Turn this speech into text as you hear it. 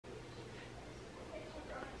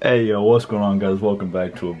Hey yo, what's going on guys? Welcome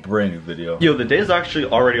back to a brand new video. Yo, the day is actually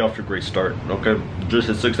already off to a great start, okay? Just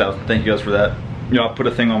hit 6,000, thank you guys for that. You know, I put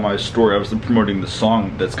a thing on my story, I was promoting the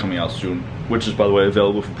song that's coming out soon, which is by the way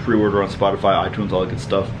available for pre-order on Spotify, iTunes, all that good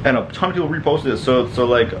stuff. And a ton of people reposted it, so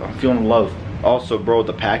like, I'm feeling love. Also, bro,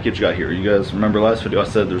 the package got here. You guys remember last video I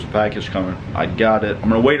said there's a package coming. I got it. I'm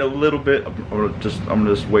gonna wait a little bit. I'm gonna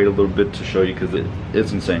just wait a little bit to show you because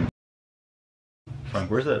it's insane. Frank,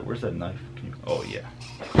 where's that knife? Oh yeah.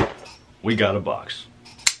 We got a box.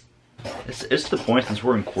 It's the point, since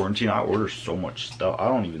we're in quarantine, I order so much stuff. I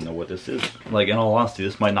don't even know what this is. Like, in all honesty,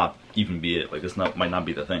 this might not even be it. Like, might not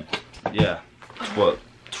be the thing. Yeah,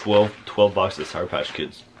 12 boxes of Sour Patch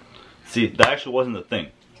Kids. See, that actually wasn't the thing.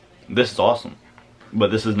 This is awesome,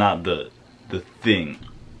 but this is not the thing.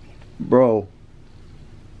 Bro,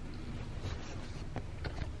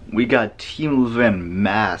 we got Team LeVan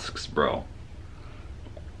masks, bro.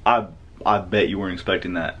 I bet you weren't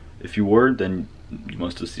expecting that. If you were, then you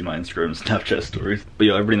must have seen my Instagram and Snapchat stories. But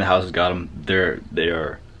yo, everybody in the house has got them. They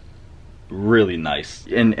are really nice,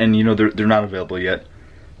 and you know they're not available yet.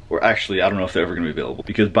 Or actually, I don't know if they're ever gonna be available,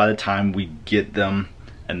 because by the time we get them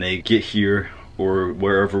and they get here or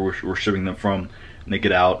wherever we're shipping them from and they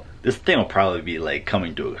get out, this thing will probably be like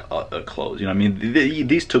coming to a close. You know what I mean?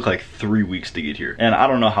 These took like 3 weeks to get here, and I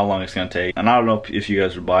don't know how long it's gonna take. And I don't know if you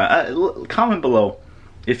guys would buy it. Comment below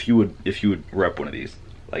if you would rep one of these.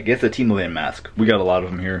 Like, it's a Team LeVan mask. We got a lot of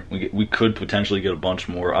them here. We could potentially get a bunch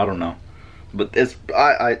more. I don't know, but it's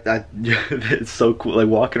it's so cool. Like,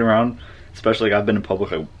 walking around, especially like I've been in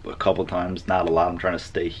public like a couple times. Not a lot. I'm trying to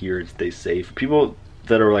stay here and stay safe. People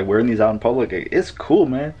that are like wearing these out in public, like, it's cool,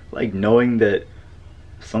 man. Like, knowing that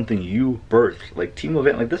something you birthed, like Team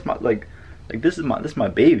LeVan, like this is my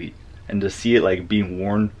baby, and to see it like being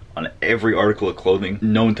worn on every article of clothing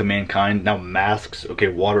known to mankind, now masks, okay,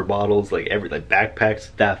 water bottles, like backpacks,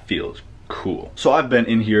 that feels cool. So I've been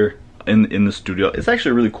in here in the studio. It's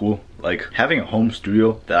actually really cool, like having a home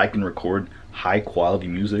studio that I can record high quality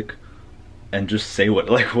music and just say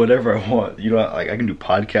whatever I want. You know, like I can do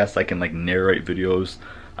podcasts, I can like narrate videos,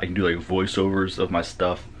 I can do like voiceovers of my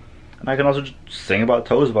stuff, and I can also just sing about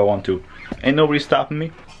toes if I want to. Ain't nobody stopping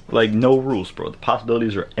me. Like, no rules, bro. The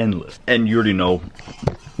possibilities are endless. And you already know,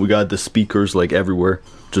 we got the speakers like everywhere,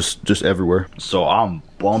 just everywhere. So I'm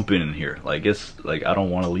bumping in here. Like, it's like I don't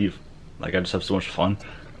want to leave. Like, I just have so much fun.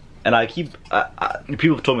 And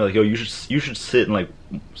people have told me like, yo, you should sit and like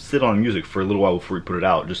sit on music for a little while before you put it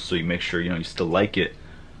out, just so you make sure, you know, you still like it.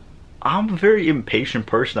 I'm a very impatient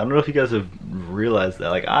person. I don't know if you guys have realized that.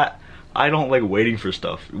 Like, I don't like waiting for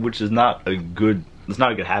stuff, which is not a good. It's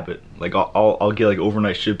not a good habit. Like, I'll get like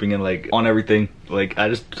overnight shipping and like on everything. Like,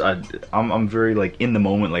 I'm very like in the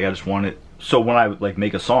moment. Like, I just want it. So when I like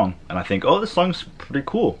make a song and I think, oh, this song's pretty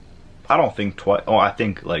cool, I don't think twice. Oh, I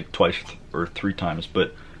think like twice or 3 times.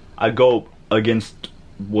 But I go against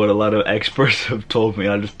what a lot of experts have told me,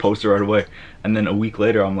 and I just post it right away. And then a week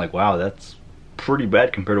later, I'm like, wow, that's pretty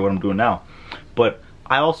bad compared to what I'm doing now. But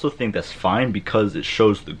I also think that's fine, because it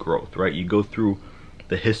shows the growth, right? You go through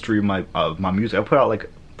the history of my music. I put out like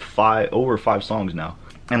over 5 songs now,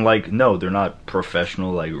 and like, no, they're not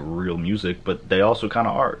professional like real music, but they also kind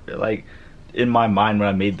of are. Like, in my mind when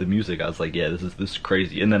I made the music, I was like, yeah, this is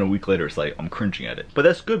crazy, and then a week later it's like I'm cringing at it. But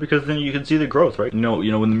that's good, because then you can see the growth, right? You know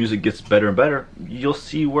when the music gets better and better, you'll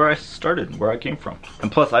see where I started, where I came from.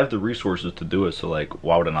 And plus, I have the resources to do it, so like,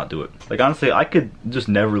 why would I not do it? Like, honestly, I could just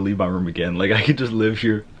never leave my room again. Like, I could just live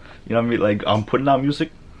here, you know what I mean? Like, I'm putting out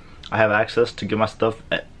music, I have access to get my stuff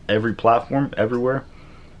at every platform, everywhere.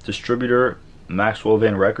 Distributor, Maxwell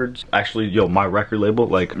LeVan Records. Actually, yo, my record label,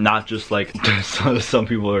 like, not just like some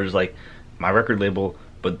people are just like, my record label,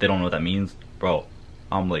 but they don't know what that means. Bro,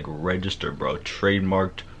 I'm like registered, bro,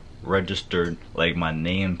 trademarked, registered, like my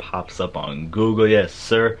name pops up on Google, yes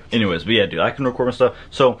sir. Anyways, but yeah, dude, I can record my stuff.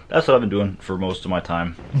 So that's what I've been doing for most of my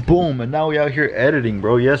time. Boom, and now we out here editing,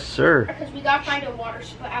 bro. Yes sir. Because we gotta find a water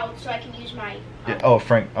spout out so I can use my yeah. Oh,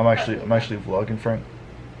 Frank, I'm actually vlogging. Frank,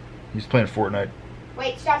 he's playing Fortnite.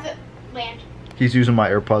 Wait, stop it. Land. He's using my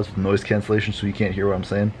AirPods with noise cancellation, so he can't hear what I'm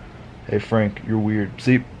saying. Hey Frank, you're weird.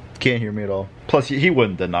 See, can't hear me at all. Plus, he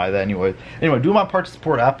wouldn't deny that anyway. Anyway, do my part to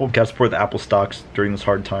support Apple. Gotta support the Apple stocks during this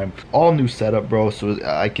hard time. All new setup, bro. So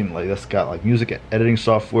I can like, that's got like music editing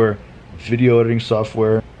software, video editing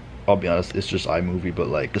software. I'll be honest, it's just iMovie, but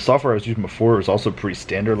like the software I was using before was also pretty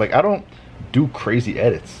standard. Like, I don't do crazy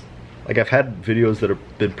edits. Like, I've had videos that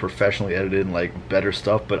have been professionally edited and like better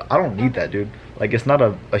stuff, but I don't need that, dude. Like, it's not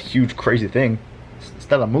a huge crazy thing. It's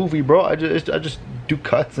not a movie, bro. I just do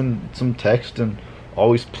cuts and some text and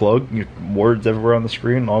always plug words everywhere on the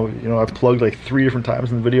screen. You know, I've plugged like 3 different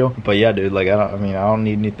times in the video. But yeah, dude, like I don't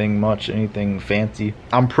need anything fancy.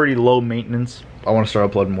 I'm pretty low maintenance. I want to start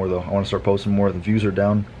uploading more though. I want to start posting more. The views are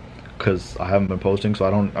down because I haven't been posting, so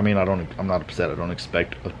I'm not upset. I don't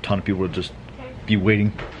expect a ton of people to just be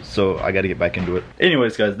waiting, so I got to get back into it.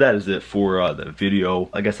 Anyways, guys, that is it for the video.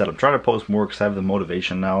 Like I said, I'm trying to post more because I have the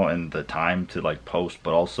motivation now and the time to like post,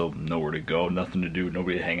 but also nowhere to go, nothing to do,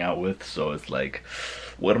 nobody to hang out with. So it's like,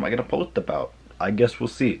 what am I gonna post about? I guess we'll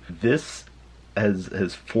see. This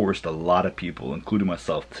has forced a lot of people, including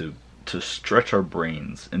myself, to stretch our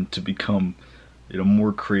brains and to become, you know,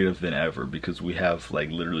 more creative than ever, because we have like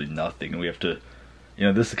literally nothing, and we have to, you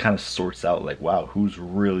know, this kind of sorts out like, wow, who's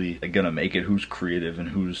really gonna make it, who's creative, and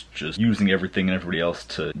who's just using everything and everybody else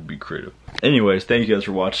to be creative. Anyways, thank you guys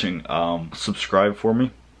for watching. Subscribe for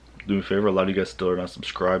me, do me a favor. A lot of you guys still are not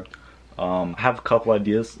subscribed. I have a couple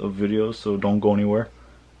ideas of videos, so don't go anywhere.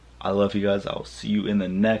 I love you guys. I'll see you in the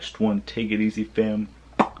next one. Take it easy, fam.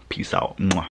 Peace out. Mwah.